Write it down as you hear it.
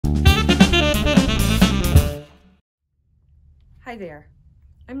Hi there,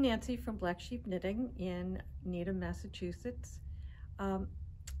 I'm Nancy from Black Sheep Knitting in Needham, Massachusetts,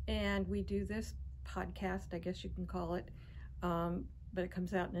 and we do this podcast, I guess you can call it, but it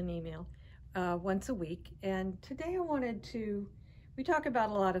comes out in an email once a week. And today we talk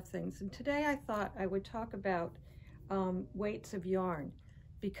about a lot of things, and today I thought I would talk about weights of yarn,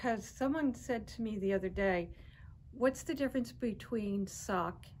 because someone said to me the other day, what's the difference between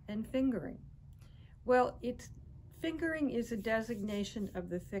sock and fingering? Well, fingering is a designation of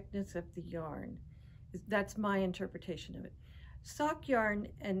the thickness of the yarn. That's my interpretation of it. Sock yarn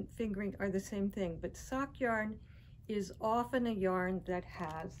and fingering are the same thing, but sock yarn is often a yarn that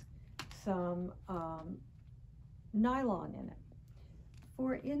has some nylon in it.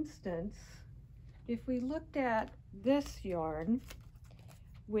 For instance, if we looked at this yarn,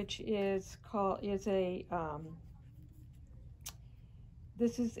 which is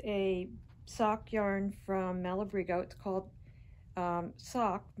this is a sock yarn from Malabrigo. It's called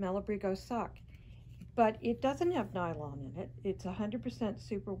Malabrigo sock, but it doesn't have nylon in it. It's 100%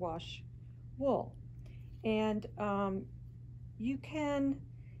 superwash wool, and you can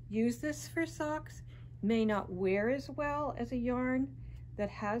use this for socks. May not wear as well as a yarn that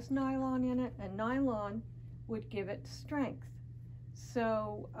has nylon in it, and nylon would give it strength.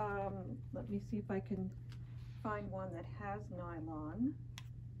 So let me see if I can find one that has nylon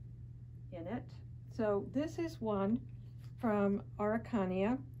in it. So this is one from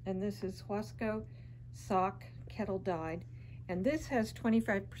Araucania, and this is Huasco sock kettle dyed, and this has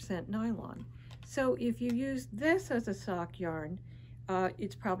 25% nylon. So if you use this as a sock yarn,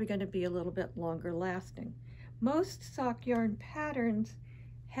 it's probably going to be a little bit longer lasting. Most sock yarn patterns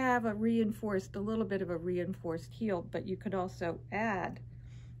have a little bit of a reinforced heel, but you could also add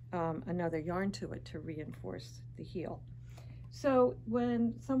another yarn to it to reinforce the heel. So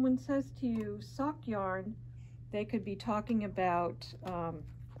when someone says to you sock yarn, they could be talking about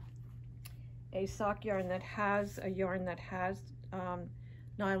a sock yarn that has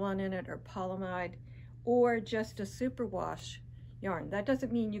nylon in it, or polyamide, or just a superwash yarn. That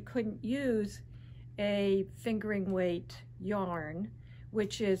doesn't mean you couldn't use a fingering weight yarn,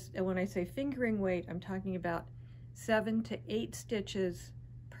 which is, and when I say fingering weight, I'm talking about 7 to 8 stitches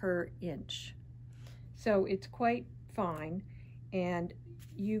per inch. So it's quite fine. And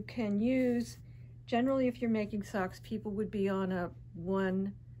you can use, generally if you're making socks, people would be on a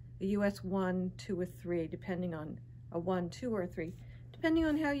US 1, 2, or 3, depending on a 1, 2, or 3, depending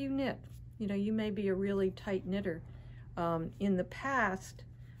on how you knit. You know, you may be a really tight knitter. In the past,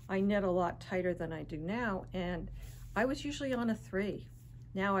 I knit a lot tighter than I do now, and I was usually on a 3.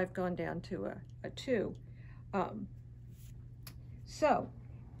 Now I've gone down to a 2. So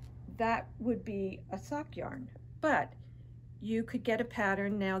that would be a sock yarn. But you could get a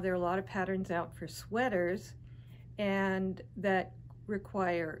pattern. Now there are a lot of patterns out for sweaters and that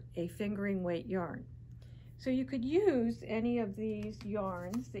require a fingering weight yarn. So you could use any of these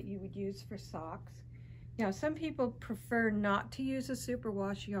yarns that you would use for socks. Now some people prefer not to use a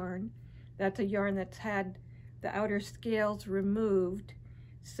superwash yarn. That's a yarn that's had the outer scales removed,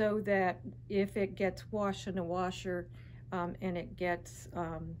 so that if it gets washed in a washer and it gets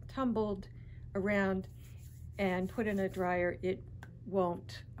tumbled around and put in a dryer, it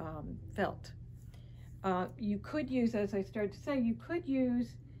won't felt. You could use, as I started to say, you could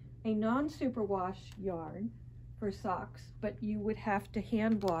use a non-superwash yarn for socks, but you would have to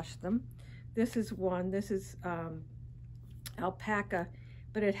hand wash them. This is one, this is alpaca,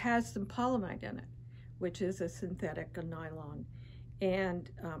 but it has some polyamide in it, which is a synthetic, a nylon,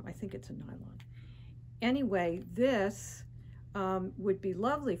 and I think it's a nylon. Anyway, this would be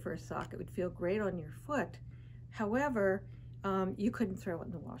lovely for a sock. It would feel great on your foot. However, you couldn't throw it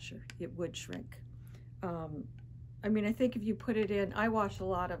in the washer. It would shrink. I mean, I think if you put it in, I wash a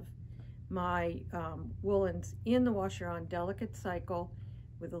lot of my woolens in the washer on delicate cycle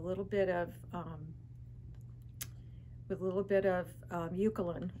with a little bit of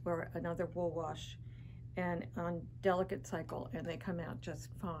eucalyptus or another wool wash, and on delicate cycle, and they come out just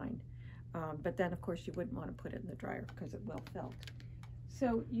fine. But then of course you wouldn't want to put it in the dryer because it will felt.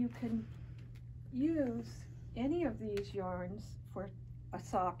 So you can use any of these yarns for a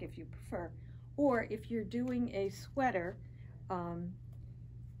sock if you prefer, or if you're doing a sweater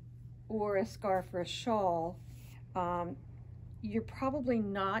or a scarf or a shawl, you're probably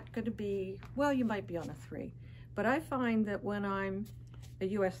not going to be, well, you might be on a 3, but I find that when I'm a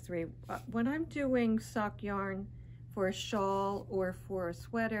US 3, when I'm doing sock yarn for a shawl or for a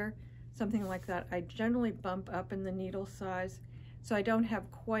sweater, something like that, I generally bump up in the needle size, so I don't have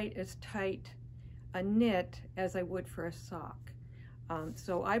quite as tight a knit as I would for a sock.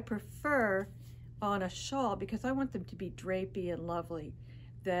 So I prefer on a shawl, because I want them to be drapey and lovely,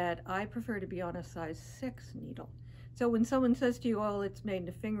 that I prefer to be on a size 6 needle. So when someone says to you, oh, it's made in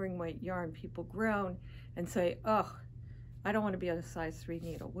a fingering weight yarn, people groan and say, oh, I don't want to be on a size 3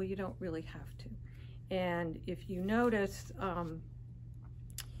 needle. Well, you don't really have to. And if you notice,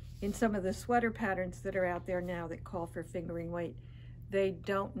 in some of the sweater patterns that are out there now that call for fingering weight, they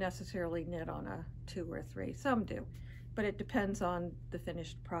don't necessarily knit on a 2 or 3. Some do, but it depends on the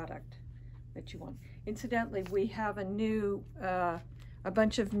finished product that you want. Incidentally, we have a new, a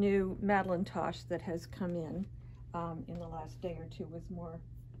bunch of new Madelinetosh that has come in the last day or two with more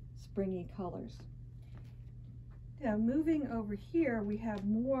springy colors. Now, moving over here, we have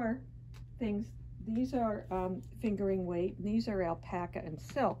more things. These are fingering weight, and these are alpaca and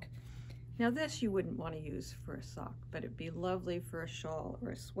silk. Now this you wouldn't want to use for a sock, but it'd be lovely for a shawl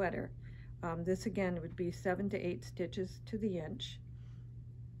or a sweater. This again would be 7 to 8 stitches to the inch,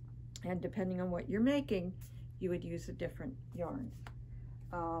 and depending on what you're making, you would use a different yarn.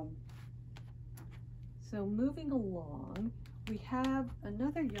 So moving along, we have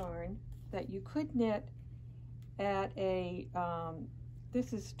another yarn that you could knit at a,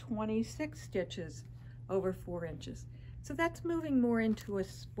 this is 26 stitches over 4 inches. So that's moving more into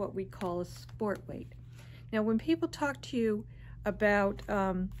what we call a sport weight. Now, when people talk to you about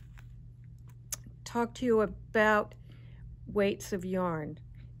weights of yarn,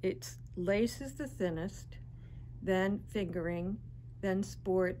 it's lace is the thinnest, then fingering, then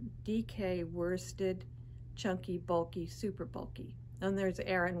sport, DK, worsted, chunky, bulky, super bulky. And there's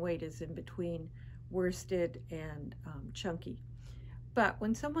Aran weight is in between worsted and chunky. But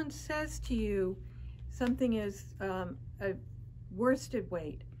when someone says to you something is a worsted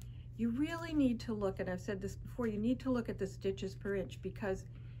weight, you really need to look, and I've said this before, you need to look at the stitches per inch, because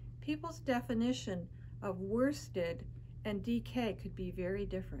people's definition of worsted and DK could be very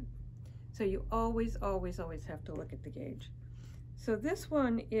different. So you always, always, always have to look at the gauge. So this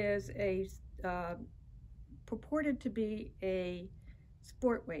one is a purported to be a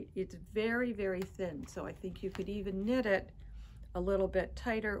sport weight. It's very, very thin, so I think you could even knit it a little bit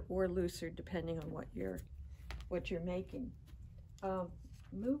tighter or looser depending on what you're making.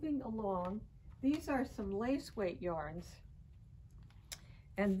 Moving along, these are some lace weight yarns,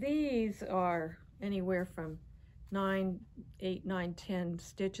 and these are anywhere from 8, 9, 10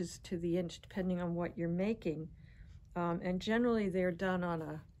 stitches to the inch depending on what you're making, and generally they're done on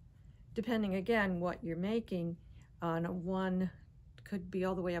a, depending again what you're making, on a 1, could be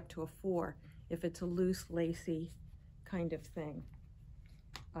all the way up to a 4 if it's a loose lacy kind of thing.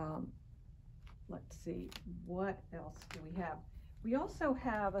 Let's see, what else do we have? We also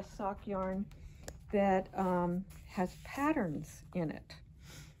have a sock yarn that has patterns in it.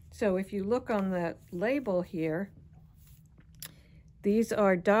 So if you look on the label here, these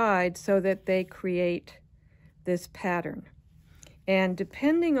are dyed so that they create this pattern. And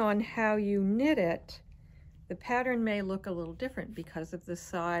depending on how you knit it, the pattern may look a little different because of the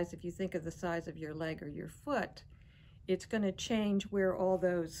size. If you think of the size of your leg or your foot, it's going to change where all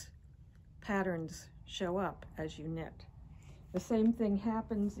those patterns show up as you knit. The same thing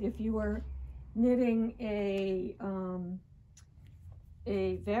happens if you are knitting a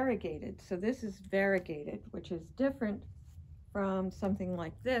variegated. So this is variegated, which is different from something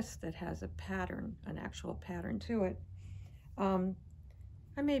like this that has a pattern, an actual pattern to it.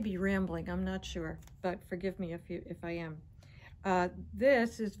 I may be rambling, I'm not sure, but forgive me if I am.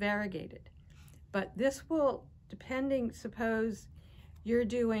 This is variegated, but this will, depending, suppose you're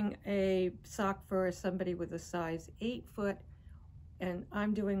doing a sock for somebody with a size 8 foot, and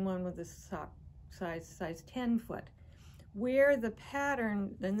I'm doing one with a sock size 10 foot. Where the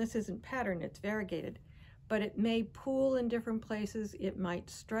pattern, and this isn't pattern, it's variegated, but it may pool in different places, it might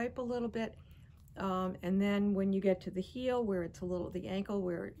stripe a little bit, and then when you get to the heel where it's a little, the ankle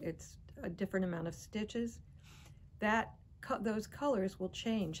where it's a different amount of stitches, those colors will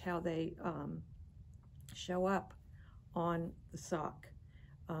change how they show up on the sock.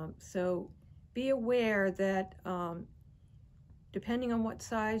 So be aware that depending on what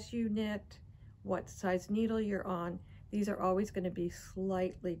size you knit, what size needle you're on, these are always going to be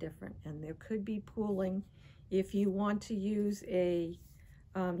slightly different, and there could be pooling. If you want to use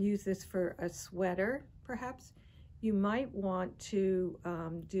use this for a sweater, perhaps, you might want to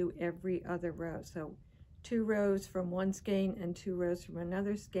do every other row. So 2 rows from one skein and 2 rows from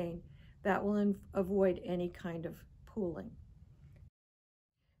another skein. That will avoid any kind of pooling.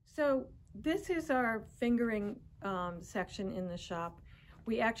 So this is our fingering section in the shop.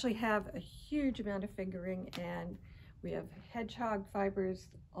 We actually have a huge amount of fingering, and we have hedgehog fibers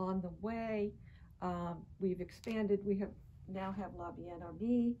on the way. We've expanded. We now have La Bien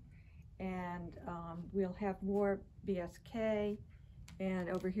Amie, and we'll have more BSK, and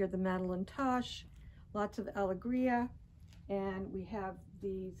over here the Madeline Tosh, lots of Alegria, and we have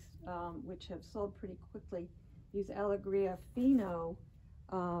these which have sold pretty quickly, these Alegria Fino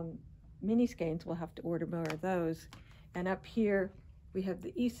mini skeins. We'll have to order more of those. And up here we have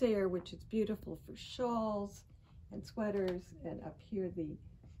the Isair, which is beautiful for shawls and sweaters, and up here the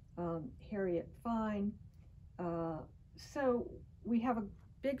Harriet Fine. So we have a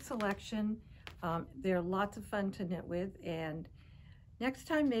big selection. They're lots of fun to knit with, and next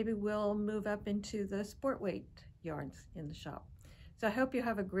time maybe we'll move up into the sport weight yarns in the shop. So I hope you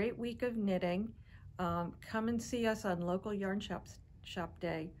have a great week of knitting. Come and see us on local yarn shop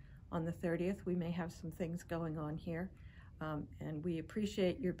day on the 30th. We may have some things going on here, and we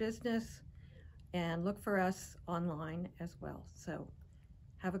appreciate your business, and look for us online as well. So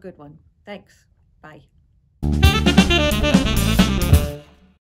have a good one. Thanks. Bye.